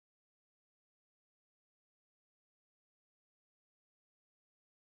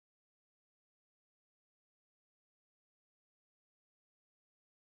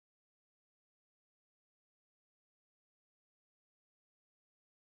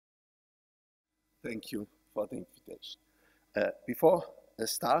Thank you for the invitation. Before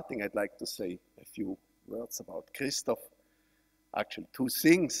starting, I'd like to say a few words about Krzysztof. Actually, two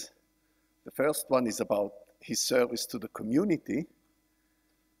things. The first one is about his service to the community.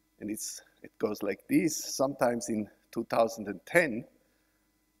 And it goes like this. Sometimes in 2010,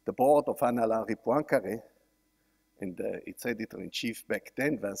 the board of Alain Poincaré and its editor-in-chief back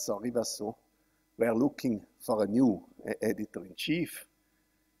then, Vincent Rivasseau, were looking for a new editor-in-chief.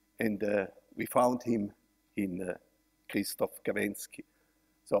 And we found him in Krzysztof Gawedzki.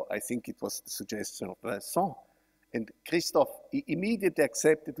 So I think it was the suggestion of Vincent. And Krzysztof immediately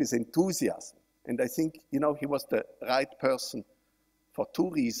accepted with enthusiasm. And I think, he was the right person for two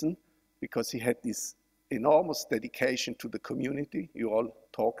reasons, because he had this enormous dedication to the community you all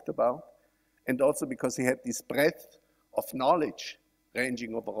talked about, and also because he had this breadth of knowledge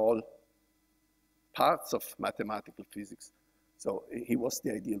ranging over all parts of mathematical physics. So he was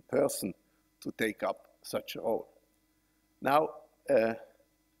the ideal person to take up such a role. Now,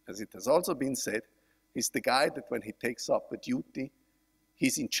 as it has also been said, he's the guy that when he takes up a duty,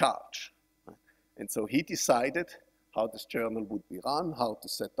 he's in charge. And so he decided how this journal would be run, how to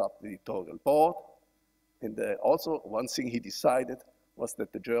set up the editorial board. And also one thing he decided was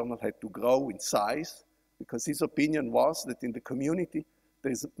that the journal had to grow in size, because his opinion was that in the community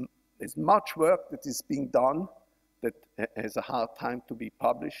there's much work that is being done that has a hard time to be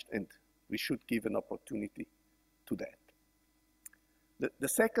published, and we should give an opportunity to that. The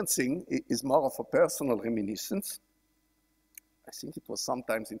second thing is more of a personal reminiscence. I think it was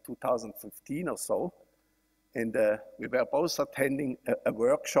sometimes in 2015 or so, and we were both attending a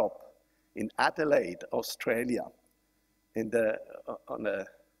workshop in Adelaide, Australia. And on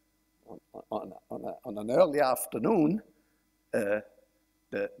an early afternoon, the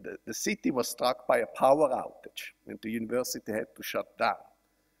city was struck by a power outage, and the university had to shut down.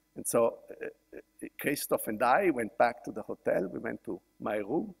 And so Krzysztof and I went back to the hotel. We went to my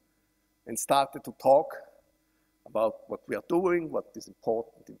room and started to talk about what we are doing, what is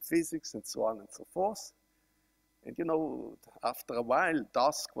important in physics, and so on and so forth. And after a while,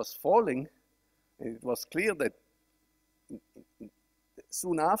 dusk was falling, and it was clear that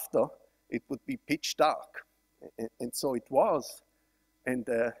soon after, it would be pitch dark. And so it was. And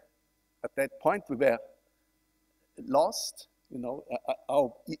at that point, we were lost.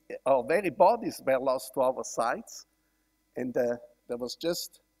 Our very bodies were lost to our sides. And there was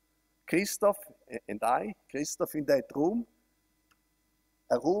just Krzysztof and I, Krzysztof in that room,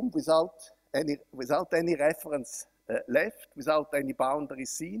 a room without any reference left, without any boundary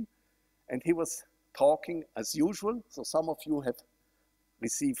seen. And he was talking as usual. So some of you have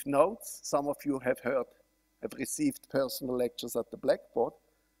received notes, some of you have received personal lectures at the blackboard,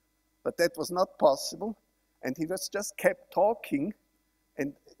 but that was not possible. And he just kept talking.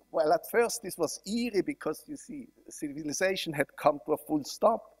 And well, at first this was eerie, because you see, civilization had come to a full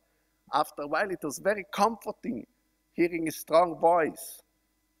stop. After a while, it was very comforting hearing his strong voice,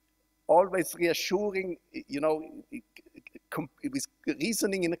 always reassuring, it was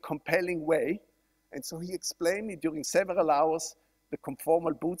reasoning in a compelling way. And so he explained me during several hours the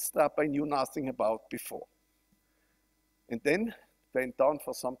conformal bootstrap I knew nothing about before. And then went on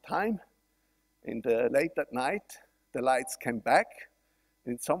for some time, and late at night, the lights came back.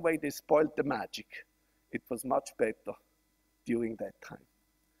 In some way, they spoiled the magic. It was much better during that time.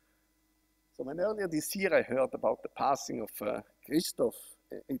 So when earlier this year I heard about the passing of Krzysztof,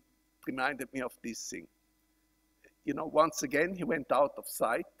 it reminded me of this thing. Once again, he went out of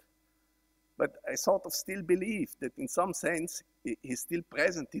sight, but I sort of still believe that in some sense, he's still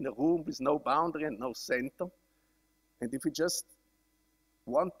present in a room with no boundary and no center. And if we just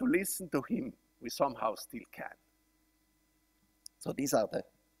want to listen to him, we somehow still can. So these are the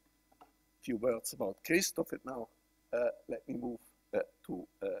few words about Krzysztof. And now let me move to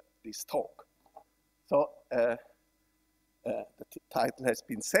this talk. So the title has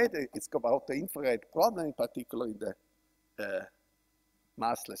been said. It's about the infrared problem, in particular in the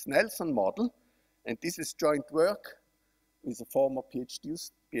massless Nelson model. And this is joint work with a former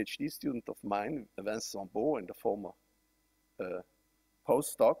PhD student of mine, Vincent Beau, and a former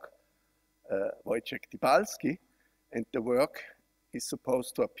postdoc, Wojciech Dybalski. And the work is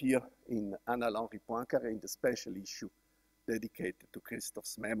supposed to appear in Alain Poincaré in the special issue dedicated to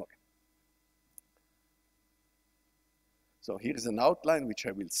Krzysztof's memory. So here is an outline which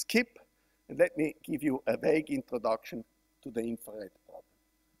I will skip, and let me give you a vague introduction to the infrared problem.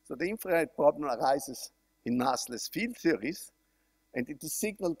 So the infrared problem arises in massless field theories, and it is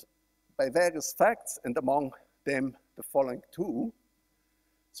signaled by various facts, and among them the following two.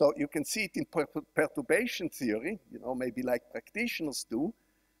 So you can see it in perturbation theory, maybe like practitioners do,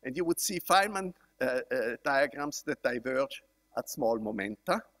 and you would see Feynman diagrams that diverge at small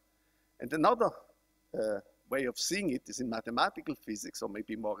momenta. And another way of seeing it is in mathematical physics, or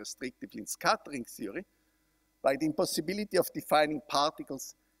maybe more restrictively in scattering theory, by the impossibility of defining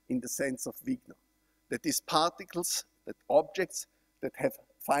particles in the sense of Wigner. That is, particles, that objects that have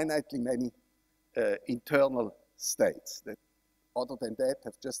finitely many internal states, that other than that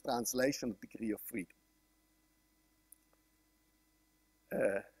have just translational degree of freedom.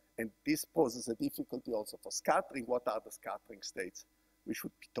 And this poses a difficulty also for scattering. What are the scattering states we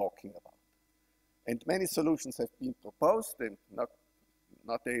should be talking about? And many solutions have been proposed, and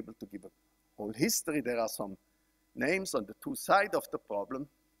not able to give a whole history. There are some names on the two sides of the problem,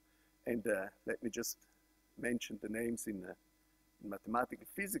 and let me just mention the names in mathematical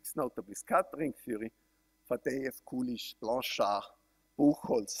physics, notably scattering theory: Fadeev, Kulisch, Blanchard,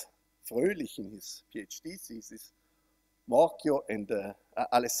 Buchholz, Fröhlich in his PhD thesis, Morchio, and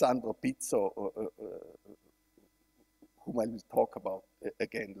Alessandro Pizzo, whom I will talk about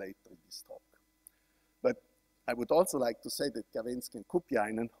again later in this talk. But I would also like to say that Gawedzki and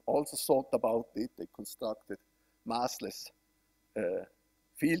Kupjainen also thought about it. They constructed massless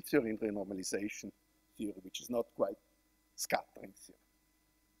field theory and renormalization theory, which is not quite scattering theory.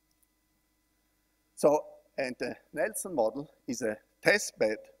 So, and the Nelson model is a test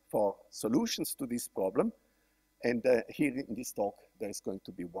bed for solutions to this problem. And here in this talk, there is going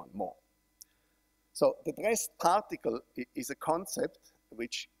to be one more. So the dressed particle is a concept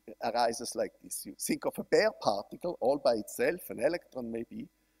which arises like this. You think of a bare particle all by itself, an electron maybe,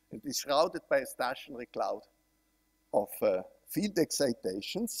 and is shrouded by a stationary cloud of field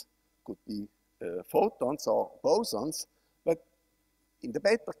excitations, could be photons or bosons, but in the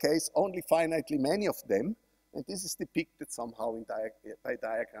better case, only finitely many of them, and this is depicted somehow in by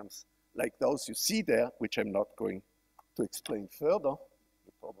diagrams like those you see there, which I'm not going to explain further.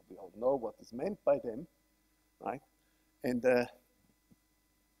 You probably all know what is meant by them, right? And they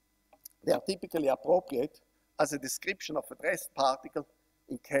are typically appropriate as a description of a dressed particle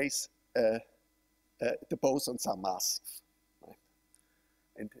in case the bosons are massive, right?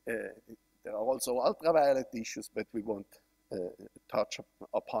 And there are also ultraviolet issues, but we won't touch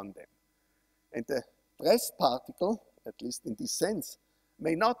upon them. And the dressed particle, at least in this sense,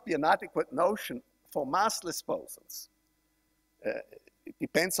 may not be an adequate notion for massless bosons. It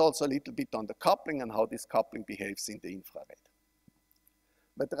depends also a little bit on the coupling and how this coupling behaves in the infrared.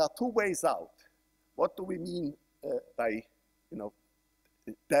 But there are two ways out. What do we mean by,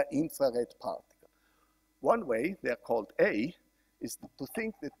 the infrared particle? One way, they're called A, is to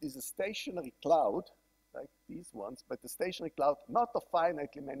think that this is a stationary cloud, like these ones, but a stationary cloud not of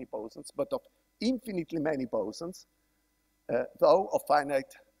finitely many bosons, but of infinitely many bosons, though of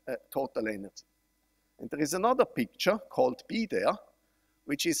finite total energy. And there is another picture called B there,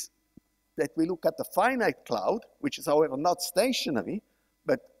 which is that we look at the finite cloud, which is however not stationary,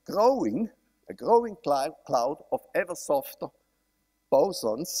 but growing, a growing cloud of ever softer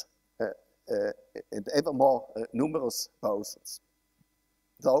bosons and ever more numerous bosons,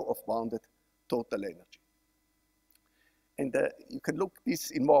 though of bounded total energy. And you can look this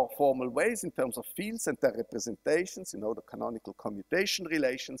in more formal ways in terms of fields and their representations, the canonical commutation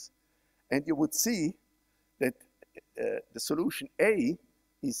relations. And you would see that the solution A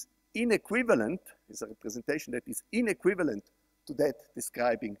is inequivalent, is a representation that is inequivalent to that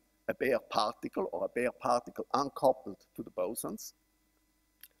describing a bare particle or a bare particle uncoupled to the bosons.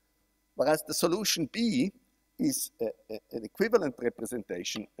 Whereas the solution B is an equivalent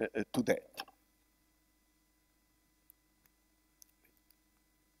representation to that.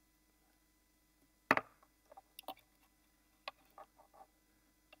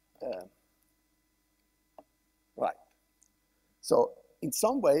 Right. So in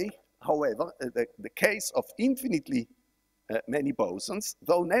some way, however, the case of infinitely many bosons,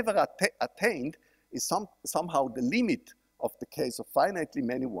 though never attained, is somehow the limit of the case of finitely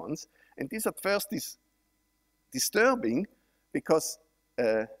many ones. And this at first is disturbing because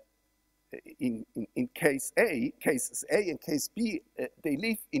in case A, cases A and case B, they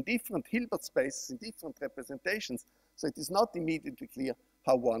live in different Hilbert spaces, in different representations. So it is not immediately clear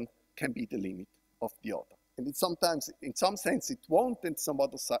how one can be the limit of the other. And it sometimes, in some sense, it won't, and in some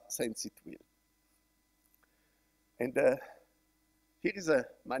other sense it will. And here is a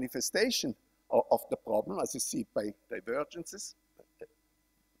manifestation of the problem, as you see by divergences.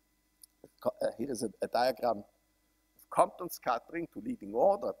 Here is a diagram of Compton scattering to leading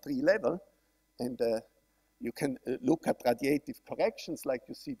order at 3 level. And you can look at radiative corrections like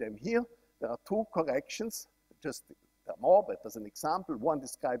you see them here. There are 2 corrections, just more, but as an example, one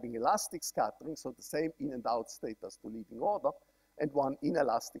describing elastic scattering, so the same in and out state as to leading order, and one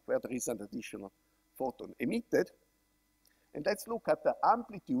inelastic where there is an additional photon emitted. And let's look at the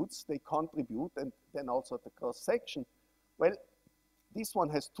amplitudes they contribute, and then also at the cross-section. Well, this one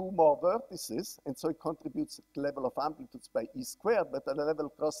has 2 more vertices, and so it contributes at the level of amplitudes by E squared, but at the level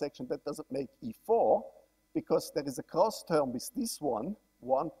of cross-section, that doesn't make E4, because there is a cross term with this one,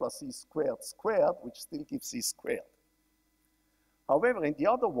 1 plus E squared squared, which still gives E squared. However, in the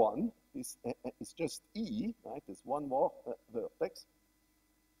other one, this is just E, right? There's one more vertex.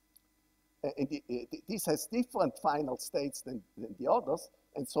 This has different final states than the others,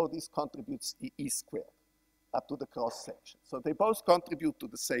 and so this contributes E squared up to the cross-section. So they both contribute to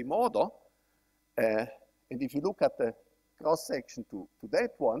the same order, and if you look at the cross-section to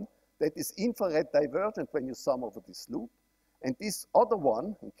that one, that is infrared divergent when you sum over this loop, and this other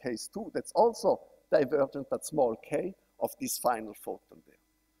one, in case 2, that's also divergent at small k of this final photon there.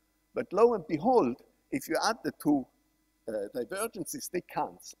 But lo and behold, if you add the 2 divergences, they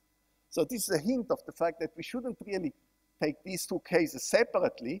cancel. So this is a hint of the fact that we shouldn't really take these 2 cases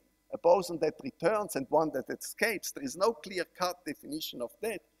separately, a boson that returns and one that escapes. There is no clear-cut definition of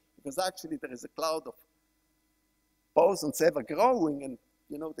that, because actually there is a cloud of bosons ever growing, and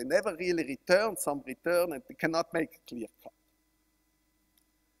you know they never really return, some return, and they cannot make a clear cut.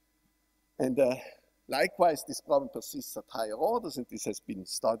 And likewise, this problem persists at higher orders, and this has been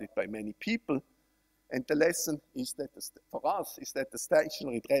studied by many people. And the lesson is that, for us, is that the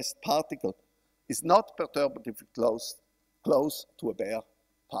stationary dressed particle is not perturbatively close to a bare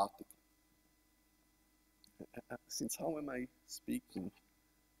particle. Since how am I speaking?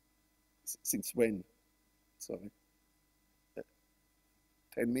 Since when? Sorry.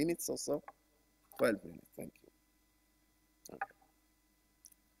 10 minutes or so? 12 minutes, thank you. Okay.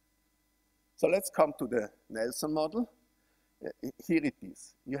 So let's come to the Nelson model. Here it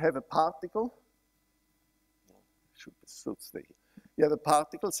is. You have a particle. Should stay here. You have a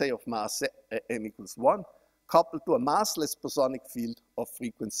particle, say, of mass m equals 1, coupled to a massless bosonic field of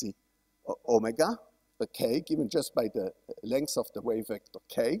frequency omega, k, given just by the length of the wave vector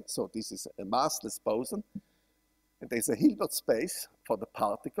k. So this is a massless boson. And there's a Hilbert space for the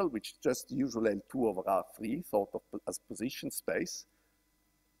particle, which is just usual L2 over R3, thought of as position space.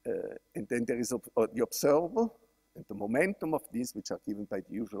 And then there is the observable and the momentum of these, which are given by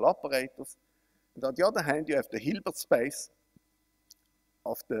the usual operators. And on the other hand, you have the Hilbert space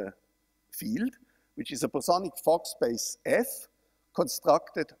of the field, which is a bosonic Fock space F,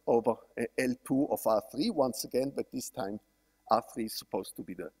 constructed over L2 of R3 once again, but this time R3 is supposed to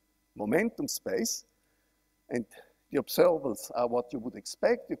be the momentum space. And the observables are what you would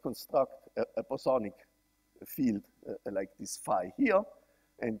expect. You construct a bosonic field like this phi here,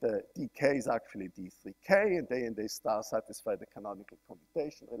 and dk is actually d3k, and they star satisfy the canonical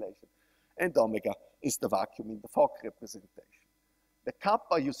commutation relation. And omega is the vacuum in the Fock representation. The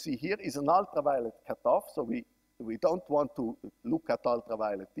kappa you see here is an ultraviolet cutoff, so we don't want to look at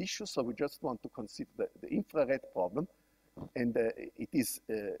ultraviolet issues, so we just want to consider the infrared problem, and it is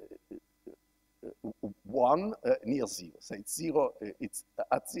 1 near 0. So it's 0, it's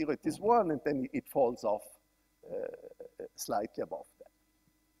at 0 it is 1, and then it falls off slightly above that.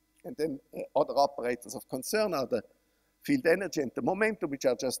 And then other operators of concern are the field energy and the momentum, which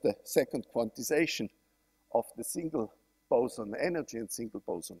are just the second quantization of the single boson energy and single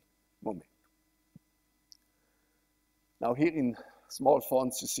boson momentum. Now here in small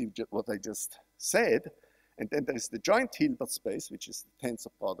fonts you see what I just said, and then there is the joint Hilbert space, which is the tensor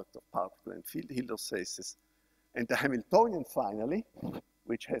product of particle and field Hilbert spaces, and the Hamiltonian finally,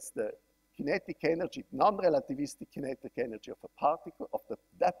 which has the kinetic energy, non-relativistic kinetic energy of a particle, of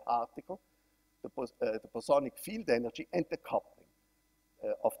that particle, the bosonic field energy, and the coupling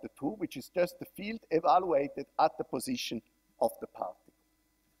of the two, which is just the field evaluated at the position of the particle.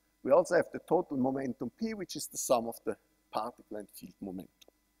 We also have the total momentum P, which is the sum of the particle and field momentum.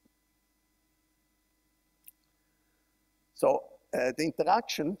 So the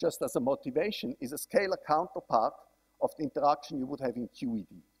interaction, just as a motivation, is a scalar counterpart of the interaction you would have in QED.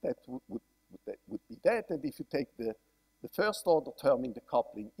 That would be that, and if you take the first order term in the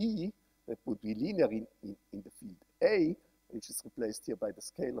coupling E, that would be linear in the field A, which is replaced here by the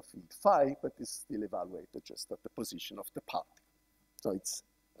scalar field phi, but is still evaluated just at the position of the particle. So it's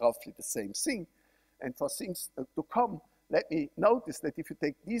roughly the same thing. And for things to come, let me notice that if you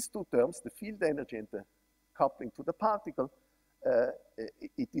take these two terms, the field energy and the coupling to the particle,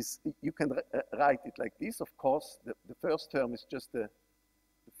 you can write it like this. Of course, the first term is just the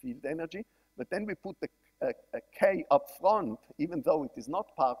field energy, but then we put a k up front, even though it is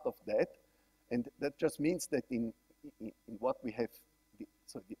not part of that, and that just means that in what we have,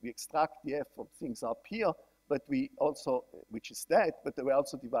 so we extract the f from things up here, but we also, which is that, but we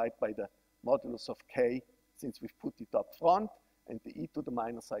also divide by the modulus of k, since we've put it up front, and the e to the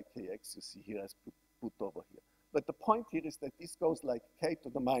minus I kx you see here as put over here. But the point here is that this goes like k to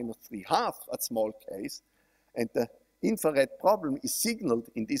the minus 3/2 at small k's, and the infrared problem is signaled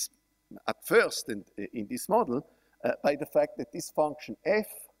in this, at first in this model, by the fact that this function f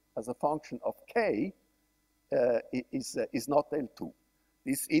as a function of k is not L2.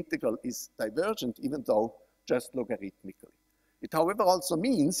 This integral is divergent, even though just logarithmically. It, however, also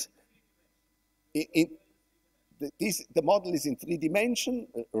means the model is in 3 dimensions,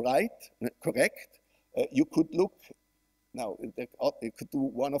 right? Correct. You could look, now, you could do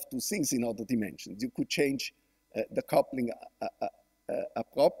one of 2 things in other dimensions. You could change the coupling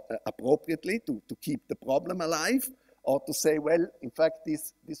appropriately to keep the problem alive, or to say, well, in fact,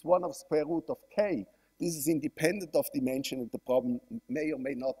 this 1 of square root of k, this is independent of dimension, and the problem may or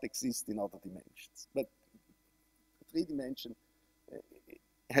may not exist in other dimensions. But 3 dimension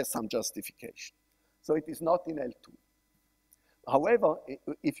has some justification. So it is not in L2. However,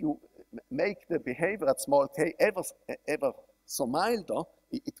 if you make the behavior at small k ever so milder,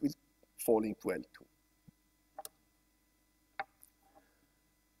 it will fall into L2.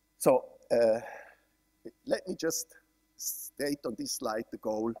 So let me just state on this slide the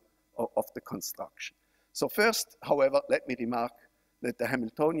goal of the construction. So first, however, let me remark that the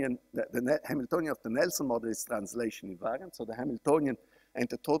Hamiltonian of the Nelson model is translation invariant. So the Hamiltonian and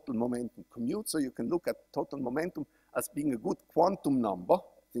the total momentum commute. So you can look at total momentum as being a good quantum number,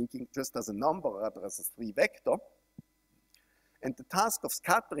 thinking just as a number rather as a 3 vector. And the task of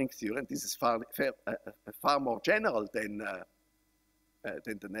scattering theory, and this is far more general than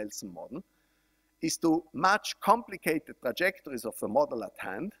the Nelson model, is to match complicated trajectories of the model at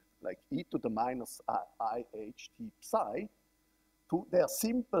hand, like e to the minus I h t psi, to their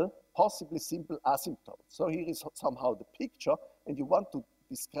simple, possibly simple asymptote. So here is somehow the picture, and you want to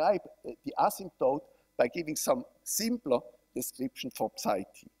describe the asymptote by giving some simpler description for psi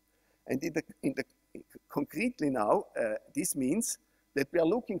t. And concretely now, this means that we are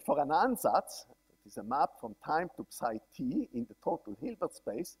looking for an ansatz, that is a map from time to psi t in the total Hilbert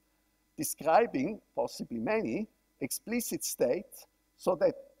space, describing, possibly many, explicit states, so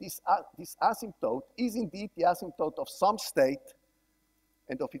that this asymptote is indeed the asymptote of some state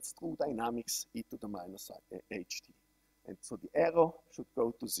and of its true dynamics e to the minus ht. And so the error should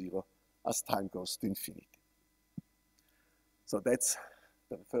go to 0 as time goes to infinity. So that's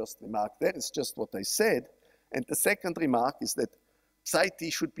the first remark there. It's just what I said. And the second remark is that psi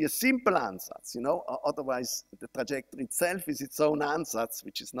t should be a simple ansatz, you know, otherwise the trajectory itself is its own ansatz,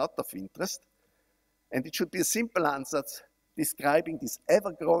 which is not of interest. And it should be a simple ansatz describing this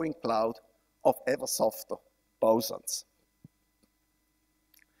ever-growing cloud of ever-softer bosons.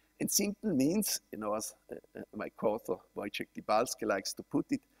 And simple means, you know, as my co-author Wojciech Dybalski likes to put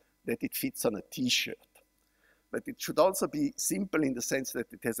it, that it fits on a t-shirt. But it should also be simple in the sense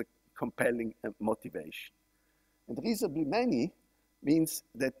that it has a compelling motivation. And reasonably many means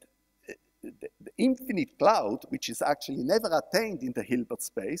that the infinite cloud, which is actually never attained in the Hilbert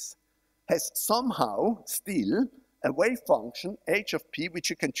space, has somehow still a wave function, h of p, which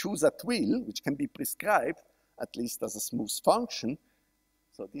you can choose at will, which can be prescribed, at least as a smooth function.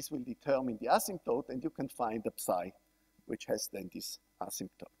 So this will determine the asymptote, and you can find a psi, which has then this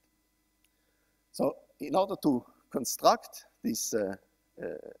asymptote. So in order to construct these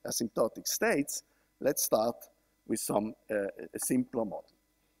asymptotic states, let's start with some a simpler model.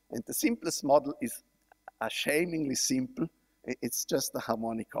 And the simplest model is ashamingly simple. It's just a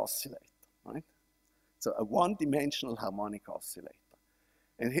harmonic oscillator, right? So a one-dimensional harmonic oscillator.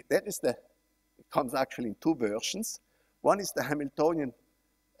 And that is it comes actually in 2 versions. One is the Hamiltonian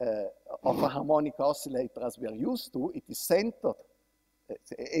of a harmonic oscillator as we are used to. It is centered,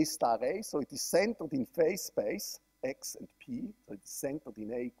 A star A, so it is centered in phase space, x and p, so it is centered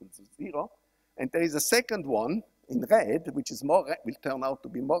in A equals to 0. And there is a second one in red, which is will turn out to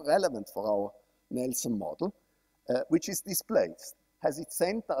be more relevant for our Nelson model, which is displaced, has its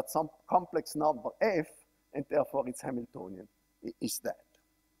center at some complex number f, and therefore its Hamiltonian is that.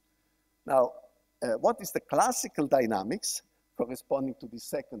 Now, what is the classical dynamics corresponding to the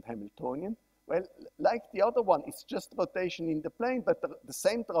second Hamiltonian? Well, like the other one, it's just rotation in the plane, but the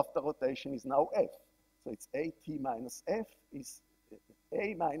center of the rotation is now f. So it's at minus f is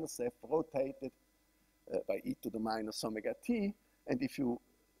a minus f rotated by e to the minus omega t. And if you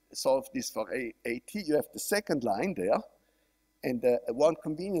solve this for at, you have the second line there. And one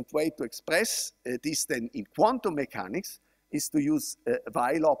convenient way to express this then in quantum mechanics is to use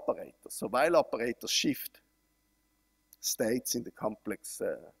while operators. So while operators shift states in the complex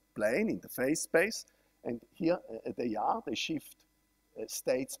plane, in the phase space. And here they shift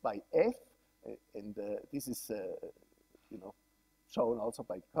states by f. And this is, you know, shown also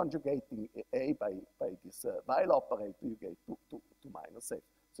by conjugating A by this while operator, you get 2 minus F.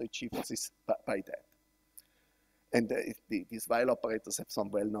 So it shifts this by that. And these while operators have some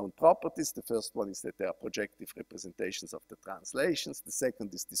well-known properties. The first one is that they are projective representations of the translations. The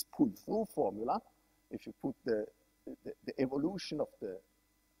second is this pull-through formula. If you put the evolution of the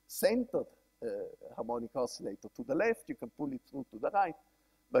centered harmonic oscillator to the left, you can pull it through to the right.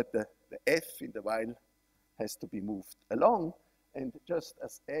 But the F in the while has to be moved along. And just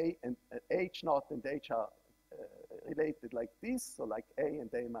as A and H naught and H are related like this, so like A and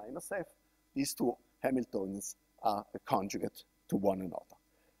A minus F, these two Hamiltonians are a conjugate to one another.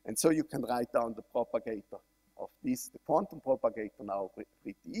 And so you can write down the propagator of this, the quantum propagator now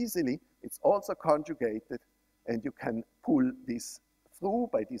pretty easily. It's also conjugated, and you can pull this through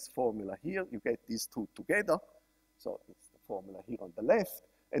by this formula here. You get these two together. So it's the formula here on the left.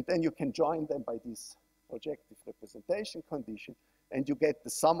 And then you can join them by this projective representation condition, and you get the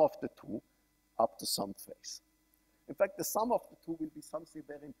sum of the two up to some phase. In fact, the sum of the two will be something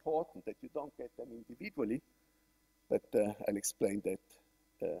very important, that you don't get them individually, but I'll explain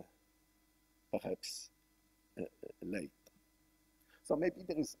that perhaps later. So maybe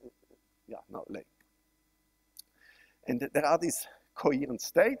there is, later. And there are these coherent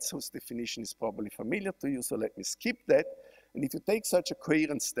states whose definition is probably familiar to you, so let me skip that. And if you take such a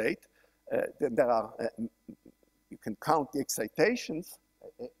coherent state, then there are, you can count the excitations.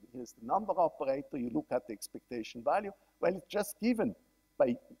 Here's the number operator. You look at the expectation value. Well, it's just given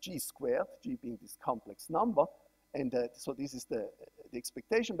by G squared, G being this complex number. And so this is the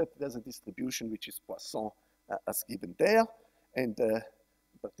expectation, but there's a distribution which is Poisson as given there. And in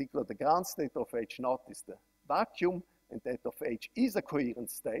particular, the ground state of H naught is the vacuum, and that of H is a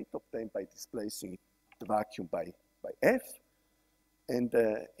coherent state obtained by displacing the vacuum by F. And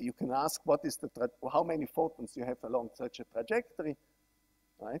you can ask what is how many photons you have along such a trajectory,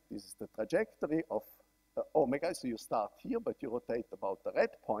 right? This is the trajectory of omega, so you start here, but you rotate about the red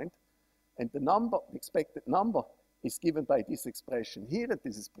point. And the number, the expected number, is given by this expression here, and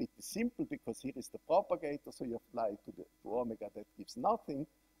this is pretty simple because here is the propagator, so you apply to omega, that gives nothing,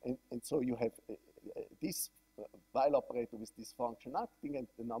 and so you have this while operator with this function acting, and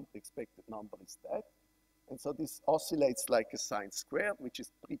the expected number is that. And so this oscillates like a sine squared, which is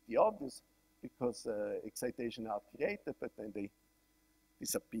pretty obvious because excitation are created, but then they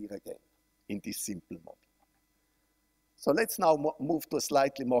disappear again in this simple model. So let's now move to a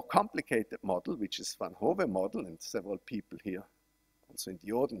slightly more complicated model, which is Van Hove model, and several people here also in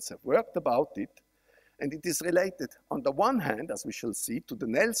the audience have worked about it. And it is related, on the one hand, as we shall see, to the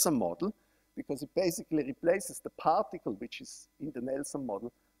Nelson model, because it basically replaces the particle which is in the Nelson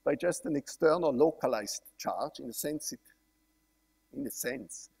model by just an external localized charge. In a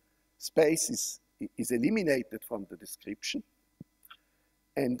sense, space is eliminated from the description.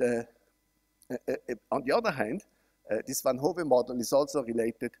 And on the other hand, this Van Hove model is also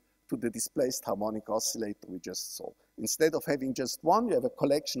related to the displaced harmonic oscillator we just saw. Instead of having just one, you have a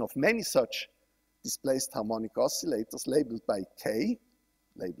collection of many such displaced harmonic oscillators labeled by K,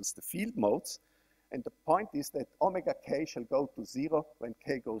 labels the field modes. And the point is that omega K shall go to 0 when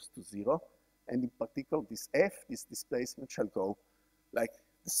K goes to 0. And in particular, this F, this displacement, shall go like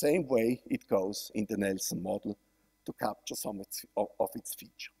the same way it goes in the Nelson model to capture some of its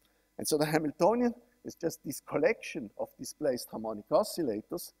feature. And so the Hamiltonian is just this collection of displaced harmonic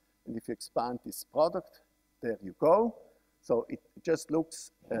oscillators. And if you expand this product, there you go. So it just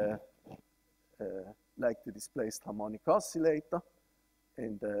looks like the displaced harmonic oscillator.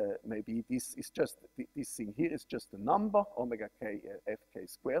 And maybe this is just, this thing here is just a number, omega k fk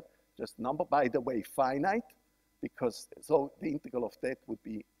squared, just a number, by the way, finite, because so the integral of that would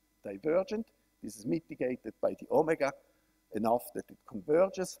be divergent. This is mitigated by the omega enough that it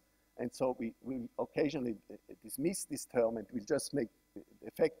converges. And so we will occasionally dismiss this term, and we'll just make, the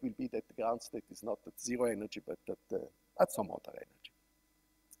effect will be that the ground state is not at 0 energy, but at some other energy.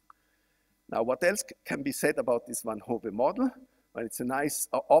 Now, what else can be said about this Van Hove model? Well, it's a nice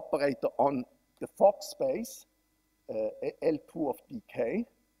operator on the Fock space, L2 of dk,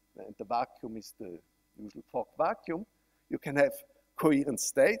 and the vacuum is the usual Fock vacuum. You can have coherent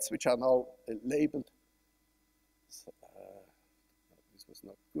states, which are now labeled, this was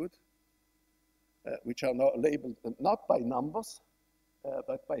not good, which are now labeled not by numbers,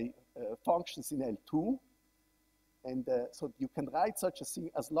 but by functions in L2. And so you can write such a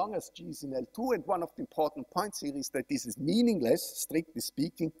thing as long as G is in L2. And one of the important points here is that this is meaningless, strictly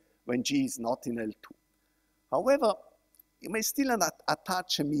speaking, when G is not in L2. However, you may still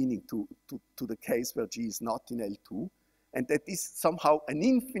attach a meaning to the case where G is not in L2, and that is somehow an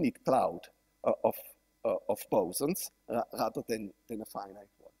infinite cloud of bosons rather than a finite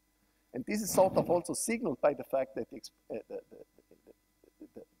one. And this is sort of also signaled by the fact that the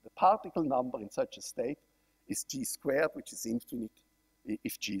particle number in such a state is g squared, which is infinite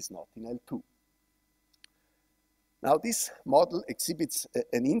if g is not in L2. Now this model exhibits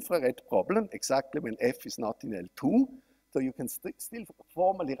an infrared problem exactly when f is not in L2. So you can still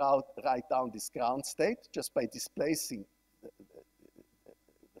formally write down this ground state just by displacing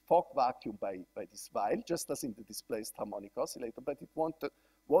the Fock vacuum by this vial, just as in the displaced harmonic oscillator, but it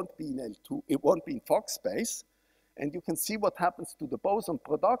won't be in L2, it won't be in Fock space. And you can see what happens to the boson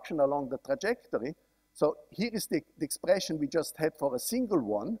production along the trajectory. So here is the expression we just had for a single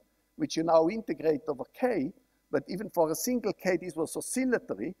one, which you now integrate over k, but even for a single k, this was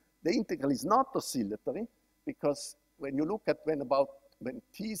oscillatory. The integral is not oscillatory, because when you look at when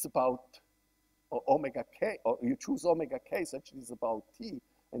t is about omega k, or you choose omega k such is about t,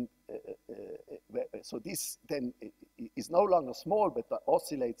 and so this then is no longer small, but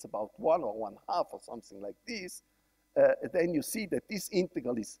oscillates about 1 or 1/2 or something like this, then you see that this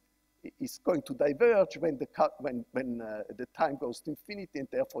integral is going to diverge when the time goes to infinity, and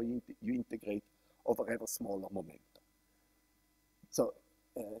therefore you integrate over ever smaller momentum. So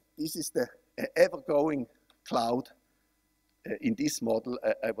this is the ever-growing cloud in this model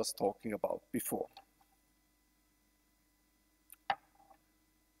I was talking about before.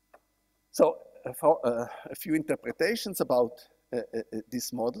 So for a few interpretations about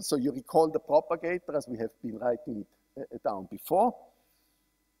this model. So you recall the propagator as we have been writing it down before.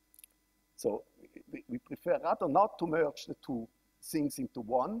 So we prefer rather not to merge the two things into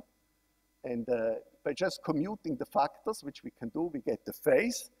one. And by just commuting the factors, which we can do, we get the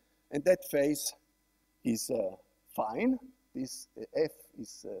phase. And that phase is fine. This f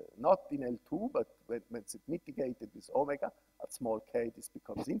is not in L2, but when it's mitigated with omega at small k, this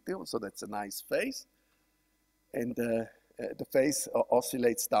becomes integral, so that's a nice phase. And the phase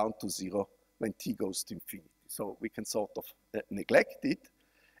oscillates down to 0 when t goes to infinity. So we can sort of neglect it.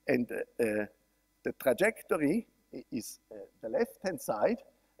 And the trajectory is the left-hand side,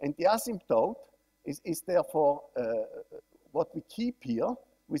 and the asymptote is therefore what we keep here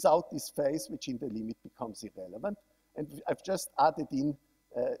without this phase, which in the limit becomes irrelevant. And I've just added in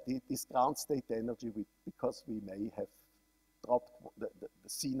this ground state energy because we may have dropped the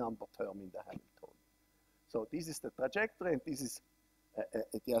C number term in the Hamiltonian. So this is the trajectory, and this is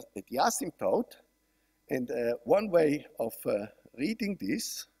the asymptote. And one way of reading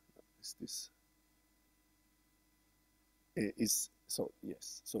this is so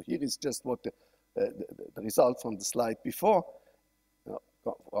yes. So here is just what the result from the slide before. No,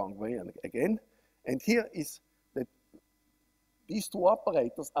 wrong way and again. And here is that these two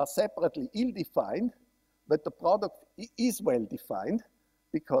operators are separately ill-defined, but the product is well-defined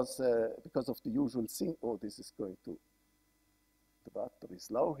because of the usual thing. Oh, this is going to, the battery is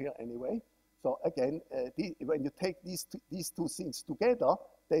low here anyway. So again, when you take these two things together,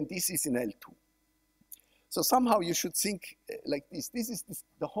 then this is in L2. So somehow you should think like this.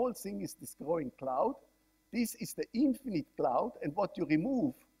 The whole thing is this growing cloud. This is the infinite cloud, and what you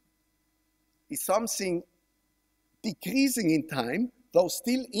remove is something decreasing in time, though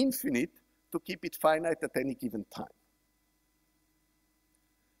still infinite, to keep it finite at any given time.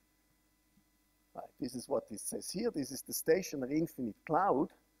 Right, this is what it says here. This is the stationary infinite cloud.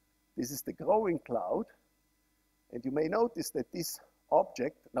 This is the growing cloud. And you may notice that this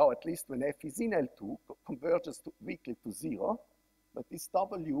object, now at least when f is in L2, converges weakly to 0. But this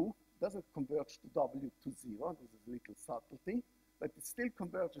W doesn't converge to W to 0. This is a little subtlety. But it still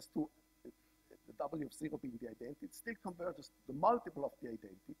converges to the W of 0 being the identity. It still converges to the multiple of the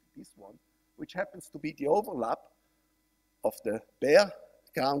identity, this one, which happens to be the overlap of the bare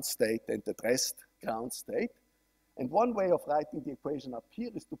ground state and the dressed ground state. And one way of writing the equation up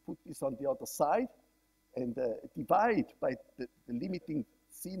here is to put this on the other side and divide by the limiting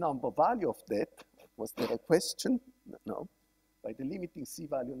C number value of that. Was there a question? No. By the limiting C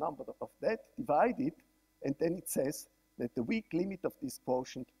value number of that, divide it, and then it says that the weak limit of this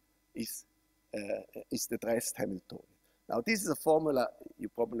quotient is the dressed Hamiltonian. Now this is a formula you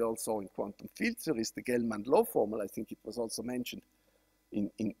probably all saw in quantum field theory, the Gell-Mann law formula. I think it was also mentioned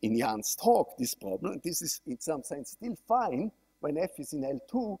in Jan's talk, this problem. This is in some sense still fine when f is in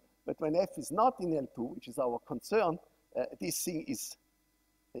L2, but when f is not in L2, which is our concern, this thing is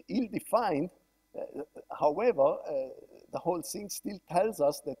ill-defined. However, the whole thing still tells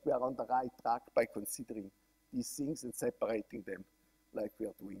us that we are on the right track by considering these things and separating them like we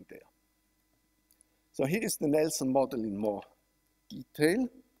are doing there. So here is the Nelson model in more detail.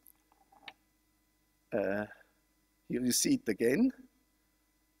 Here you see it again.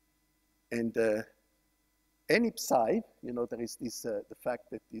 And any psi, you know, there is this, the fact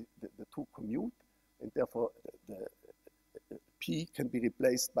that the two commute, and therefore the P can be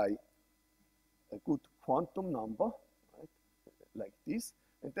replaced by a good quantum number, right, like this.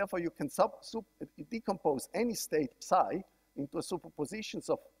 And therefore you can decompose any state psi into a superpositions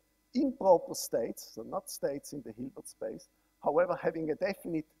of improper states, so not states in the Hilbert space, however having a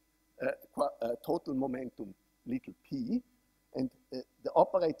definite total momentum little p, and the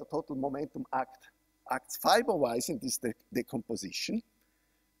operator total momentum acts fiber-wise in this decomposition.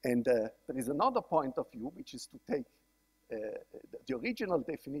 And there is another point of view, which is to take the original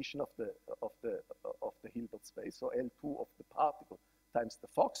definition of the Hilbert space, so L2 of the particle times the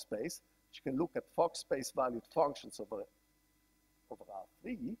Fock space, which you can look at Fock space valued functions over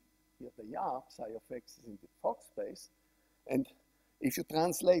R3. Here they are, psi of x is in the Fock space. And if you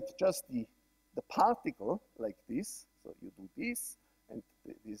translate just the particle like this, so you do this, and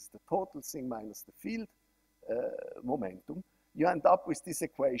this is the total thing minus the field momentum, you end up with this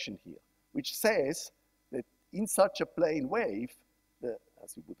equation here, which says that in such a plane wave,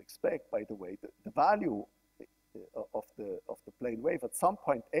 as you would expect, by the way, the value of the plane wave at some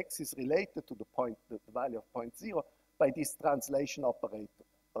point x is related to the value of point 0 by this translation operator,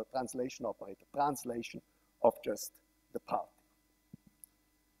 translation of just the particle.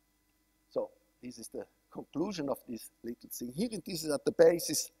 So this is the conclusion of this little thing here, and this is at the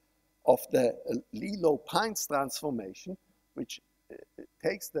basis of the Lie-Low-Pines transformation, which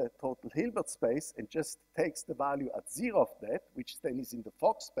takes the total Hilbert space and just takes the value at 0 of that, which then is in the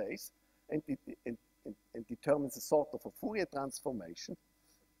Fock space, and determines a sort of a Fourier transformation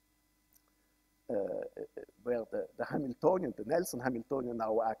where the Hamiltonian, the Nelson Hamiltonian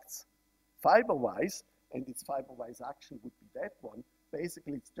now acts fiber-wise, and its fiber-wise action would be that one.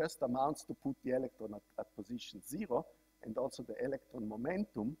 Basically, it just amounts to put the electron at position 0, and also the electron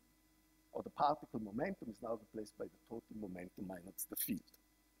momentum, or the particle momentum, is now replaced by the total momentum minus the field.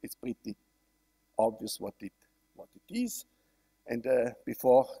 It's pretty obvious what it is. And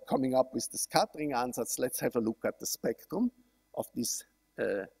before coming up with the scattering ansatz, let's have a look at the spectrum of this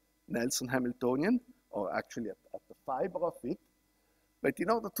Nelson Hamiltonian, or actually at the fiber of it. But in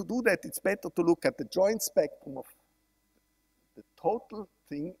order to do that, it's better to look at the joint spectrum of the total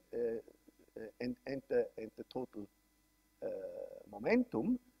thing and the total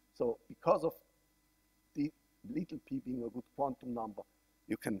momentum. So because of the little p being a good quantum number,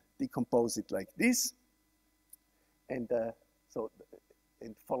 you can decompose it like this. And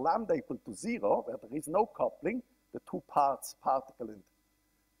and for lambda equal to 0, where there is no coupling, the two parts, particle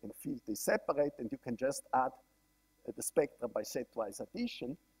and field, they separate, and you can just add the spectra by setwise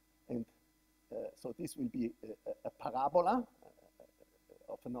addition. And so this will be a parabola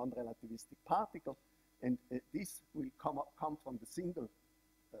of a non-relativistic particle. And this will come from the single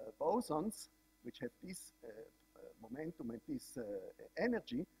bosons, which have this momentum and this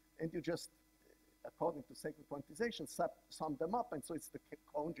energy, and you just, according to second quantization, sum them up, and so it's the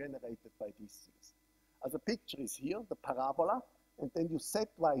cone generated by these things. As the picture is here, the parabola, and then you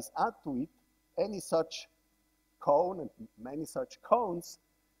setwise add to it any such cone and many such cones,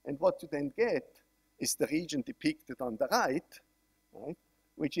 and what you then get is the region depicted on the right,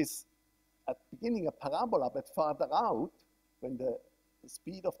 which is at the beginning a parabola, but farther out, when the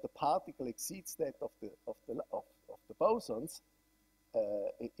speed of the particle exceeds that of the bosons,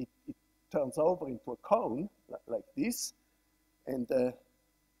 it turns over into a cone like this. And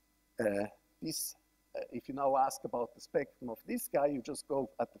this, if you now ask about the spectrum of this guy, you just go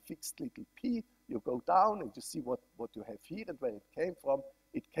at the fixed little p, you go down and you see what you have here and where it came from.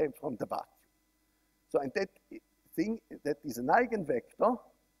 It came from the vacuum. So, and that thing, that is an eigenvector,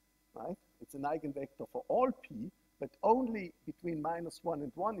 right? It's an eigenvector for all p, but only between -1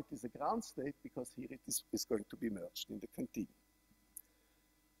 and 1 it is a ground state, because here it is going to be merged in the continuum.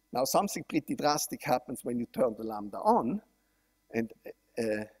 Now something pretty drastic happens when you turn the lambda on, and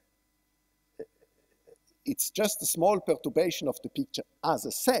it's just a small perturbation of the picture as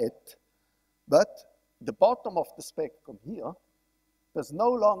a set, but the bottom of the spectrum here does no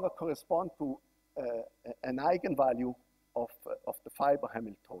longer correspond to an eigenvalue of the fiber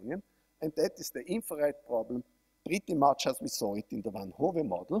Hamiltonian, and that is the infrared problem, pretty much as we saw it in the Van Hove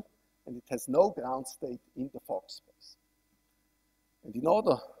model, and it has no ground state in the Fock space. And in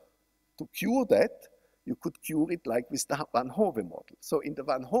order to cure that, you could cure it like with the Van Hove model. So in the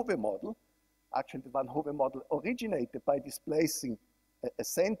Van Hove model, actually the Van Hove model originated by displacing a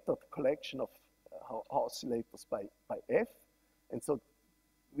centered collection of oscillators by F, and so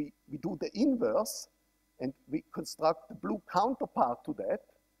we do the inverse, and we construct the blue counterpart to that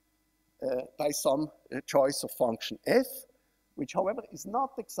by some choice of function f, which, however, is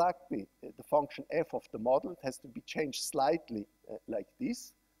not exactly the function f of the model. It has to be changed slightly like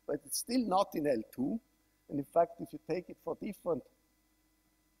this, but it's still not in L2. And in fact, if you take it for different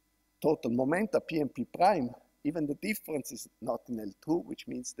total momenta, p and p prime, even the difference is not in L2, which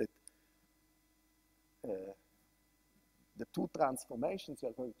means that the two transformations you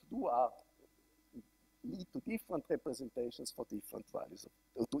are going to do lead to different representations for different values,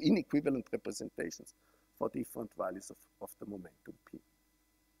 or to inequivalent representations for different values of the momentum p.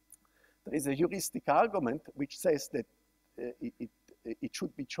 There is a heuristic argument which says that it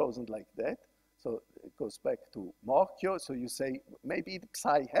should be chosen like that. So it goes back to Morchio. So you say maybe the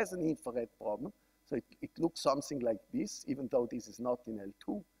psi has an infrared problem. So it looks something like this, even though this is not in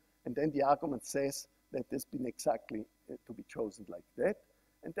L2. And then the argument says that there's been exactly to be chosen like that.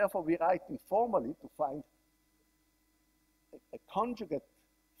 And therefore we write informally to find a conjugate,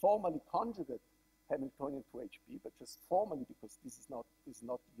 formally conjugate Hamiltonian to HP, but just formally because this is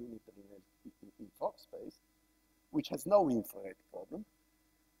not unitary in Fock space, which has no infrared problem.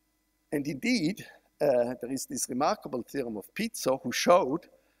 And indeed, there is this remarkable theorem of Pizzo who showed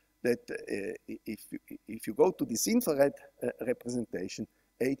that if you go to this infrared representation,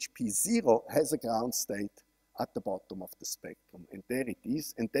 HP0 has a ground state at the bottom of the spectrum. And there it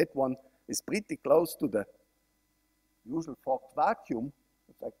is. And that one is pretty close to the usual Fock vacuum.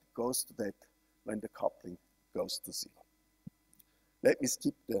 In fact, it goes to that when the coupling goes to 0. Let me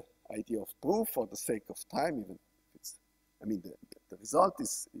skip the idea of proof for the sake of time, even if it's, I mean, the result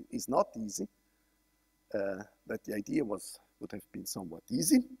is not easy, but the idea would have been somewhat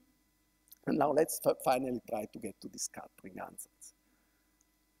easy. And now let's finally try to get to this scattering ansatz.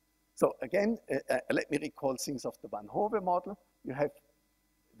 So again, let me recall things of the Van Hove model. You have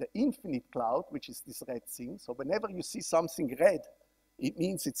the infinite cloud, which is this red thing. So whenever you see something red, it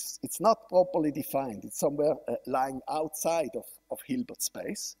means it's not properly defined. It's somewhere lying outside of Hilbert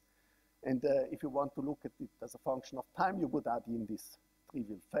space. And if you want to look at it as a function of time, you would add in this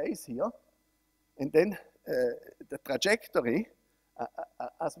trivial phase here. And then the trajectory,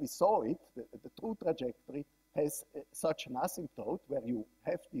 as we saw it, the true trajectory has such an asymptote where you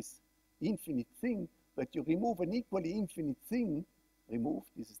have this infinite thing, but you remove an equally infinite thing,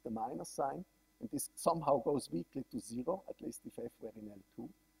 this is the minus sign, and this somehow goes weakly to 0, at least if f were in L2.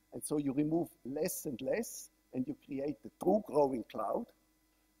 And so you remove less and less, and you create the true growing cloud.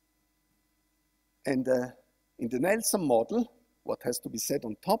 And in the Nelson model, what has to be said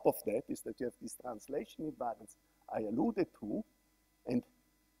on top of that is that you have this translation invariance I alluded to, and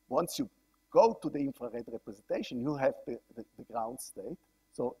once you go to the infrared representation, you have the ground state.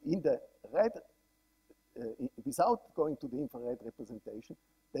 So in the red, without going to the infrared representation,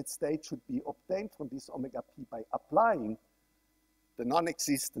 that state should be obtained from this omega p by applying the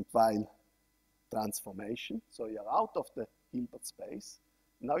non-existent while transformation. So you're out of the Hilbert space.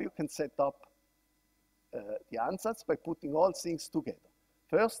 Now you can set up the ansatz by putting all things together.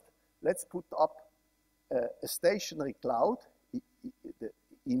 First, let's put up a stationary cloud, the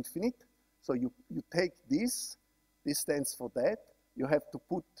infinite. So you take this stands for that. You have to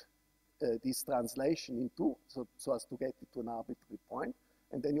put this translation into, so as to get it to an arbitrary point.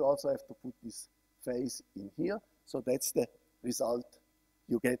 And then you also have to put this phase in here. So that's the result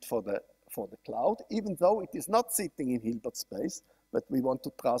you get for the cloud, even though it is not sitting in Hilbert space, but we want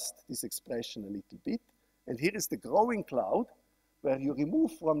to trust this expression a little bit. And here is the growing cloud, where you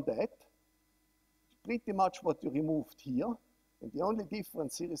remove from that pretty much what you removed here. And the only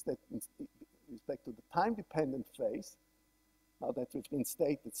difference here is that in respect to the time-dependent phase, now that we've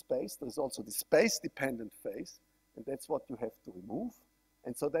reinstated space, there's also the space-dependent phase, and that's what you have to remove.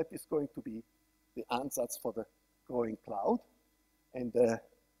 And so that is going to be the ansatz for the growing cloud. And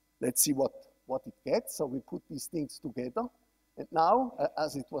let's see what it gets. So we put these things together. And now,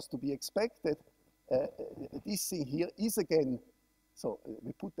 as it was to be expected, this thing here is again, so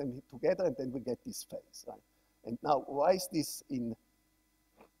we put them together and then we get this phase, right? And now, why is this in,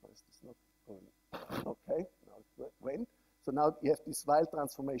 why is this not going? Okay, now it went. So now you have this Weil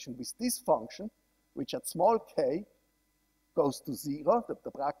transformation with this function, which at small k goes to 0,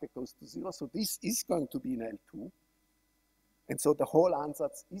 the bracket goes to 0, so this is going to be in L2. And so the whole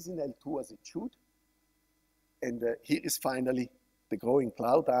ansatz is in L2 as it should. And here is finally the growing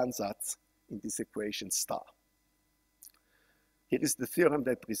cloud ansatz in this equation star. Here is the theorem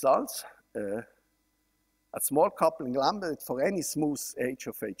that results. At small coupling lambda, for any smooth h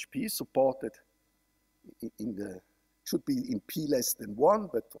of HP supported in the, should be in p less than 1,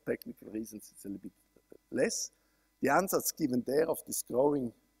 but for technical reasons it's a little bit less. The ansatz given there of this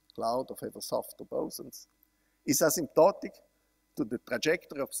growing cloud of ever softer bosons is asymptotic to the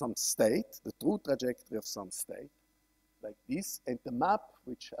trajectory of some state, the true trajectory of some state. like this, and the map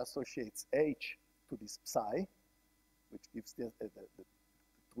which associates h to this psi, which gives the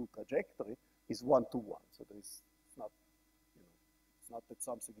true trajectory, is 1 to 1. So there is not, you know, it's not that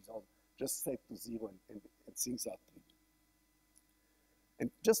something is all just set to 0 and things are tricky.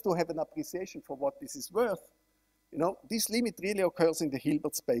 And just to have an appreciation for what this is worth, you know, this limit really occurs in the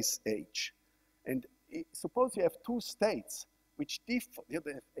Hilbert space H. And suppose you have two states which differ, you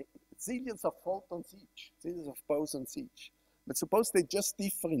have zillions of photons each, zillions of bosons each. But suppose they just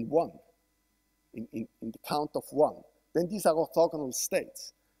differ in one, in the count of one. Then these are orthogonal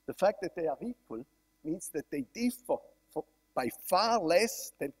states. The fact that they are equal means that they differ by far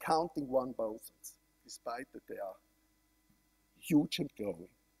less than counting one bosons, despite that they are huge and growing.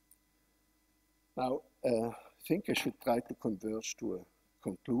 Now, I think I should try to converge to a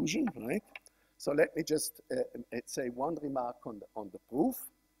conclusion, right? So let me just say one remark on the proof.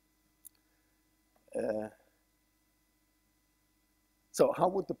 So how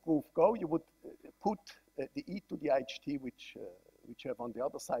would the proof go? You would put the e to the IHT, which you have on the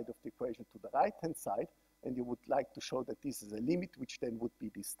other side of the equation, to the right-hand side, and you would like to show that this is a limit, which then would be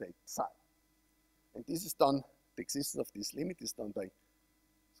the state psi. And this is done, the existence of this limit is done by,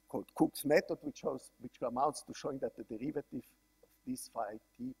 it's called Cook's method, which amounts to showing that the derivative of this phi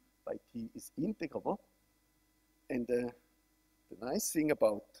t by t is integrable. And the nice thing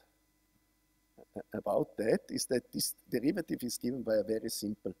about that is that this derivative is given by a very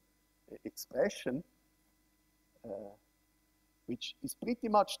simple expression, which is pretty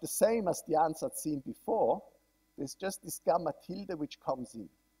much the same as the ansatz seen before. There's just this gamma tilde which comes in.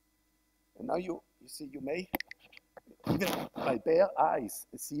 And now you see, you may, even by bare eyes,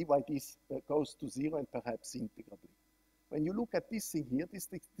 see why this goes to 0 and perhaps integrably. When you look at this thing here, this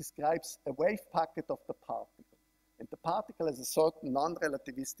describes a wave packet of the particle. And the particle has a certain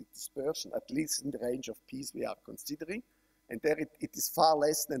non-relativistic dispersion, at least in the range of p's we are considering. And there it is far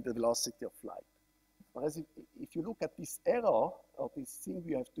less than the velocity of light. Whereas if you look at this error, or this thing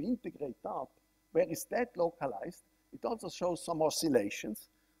you have to integrate up, where is that localized? It also shows some oscillations,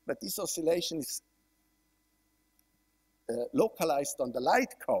 but this oscillation is localized on the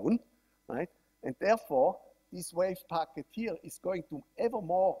light cone, right? And therefore, this wave packet here is going to ever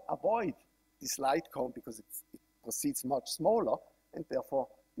more avoid this light cone because it proceeds much smaller, and therefore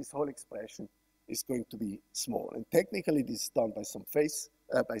this whole expression is going to be small. And technically, this is done by some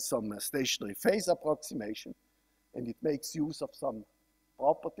stationary phase approximation, and it makes use of some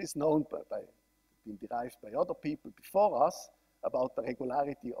properties known been derived by other people before us about the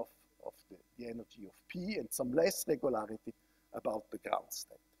regularity of the energy of P and some less regularity about the ground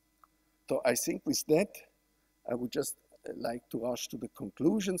state. So I think with that, I would just like to rush to the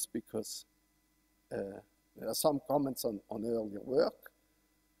conclusions because there are some comments on earlier work.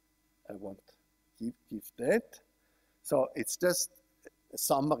 I won't give that. So it's just a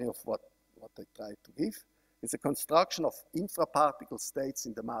summary of what I tried to give. It's a construction of infraparticle states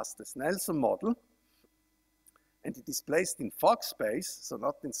in the massless Nelson model. And it is placed in Fock space, so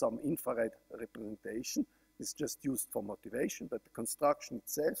not in some infrared representation. It's just used for motivation, but the construction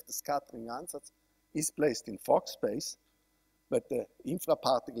itself, the scattering ansatz, is placed in Fock space. But the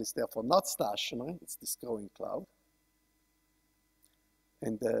infraparticle is therefore not stationary, it's this growing cloud.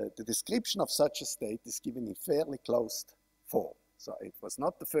 And the description of such a state is given in fairly closed form. So it was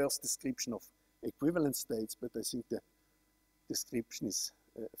not the first description of equivalent states, but I think the description is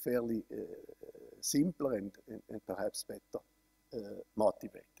fairly simpler and perhaps better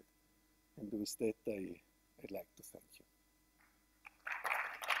motivated. And with that, I'd like to thank you.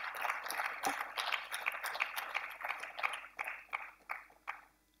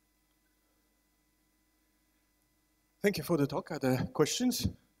 Thank you for the talk. Are there questions?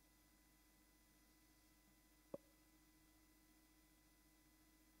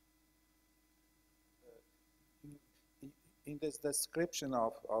 In this description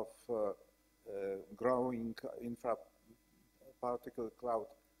of growing infraparticle cloud,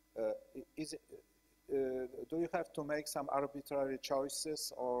 do you have to make some arbitrary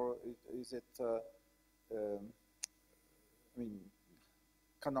choices, or is it,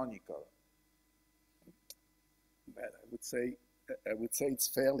 canonical? Well, I would say it's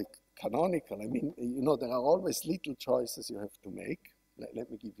fairly canonical. I mean, you know, there are always little choices you have to make. Let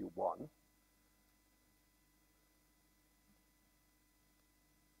me give you one.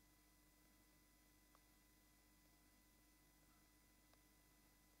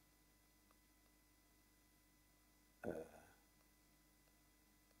 Hope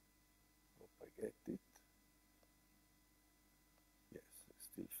I get it. Yes,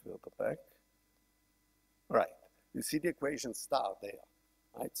 still further back. Right. You see the equation star there,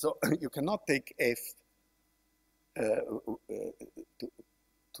 right? So you cannot take f to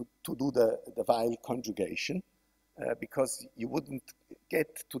do the while conjugation, because you wouldn't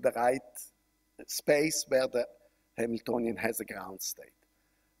get to the right space where the Hamiltonian has a ground state.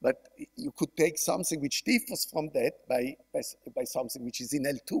 But you could take something which differs from that by something which is in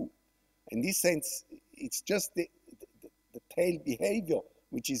L2. In this sense, it's just the tail behavior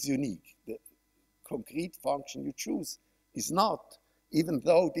which is unique. The concrete function you choose is not, even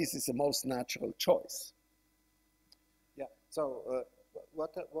though this is the most natural choice. Yeah, so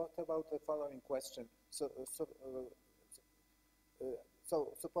what about the following question? So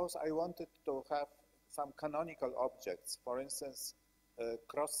suppose I wanted to have some canonical objects, for instance,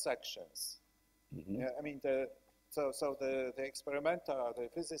 cross sections. Mm-hmm. Yeah, I mean, so the experimenter, the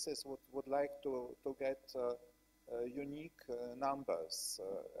physicist would like to get unique numbers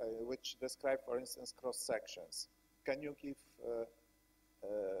which describe, for instance, cross sections. Can you give a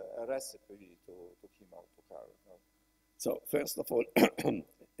recipe to him or to her? No? So first of all,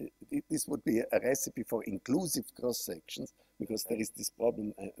 this would be a recipe for inclusive cross sections, because there is this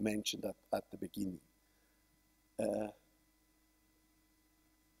problem I mentioned at the beginning.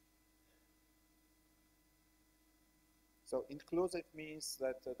 So inclusive means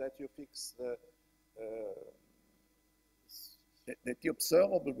that you fix the that the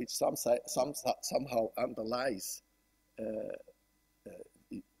observable which somehow underlies the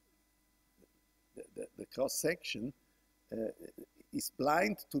cross section is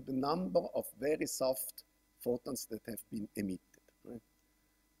blind to the number of very soft photons that have been emitted. Right?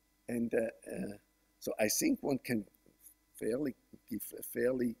 And so I think one can give a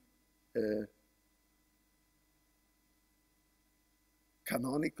fairly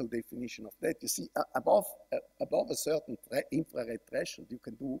canonical definition of that. You see, above a certain infrared threshold, you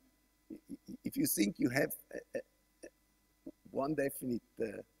can do, if you think you have one definite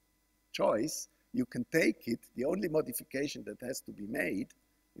choice, you can take it. The only modification that has to be made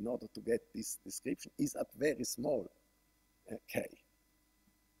in order to get this description is at very small k.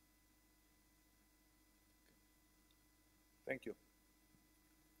 Thank you.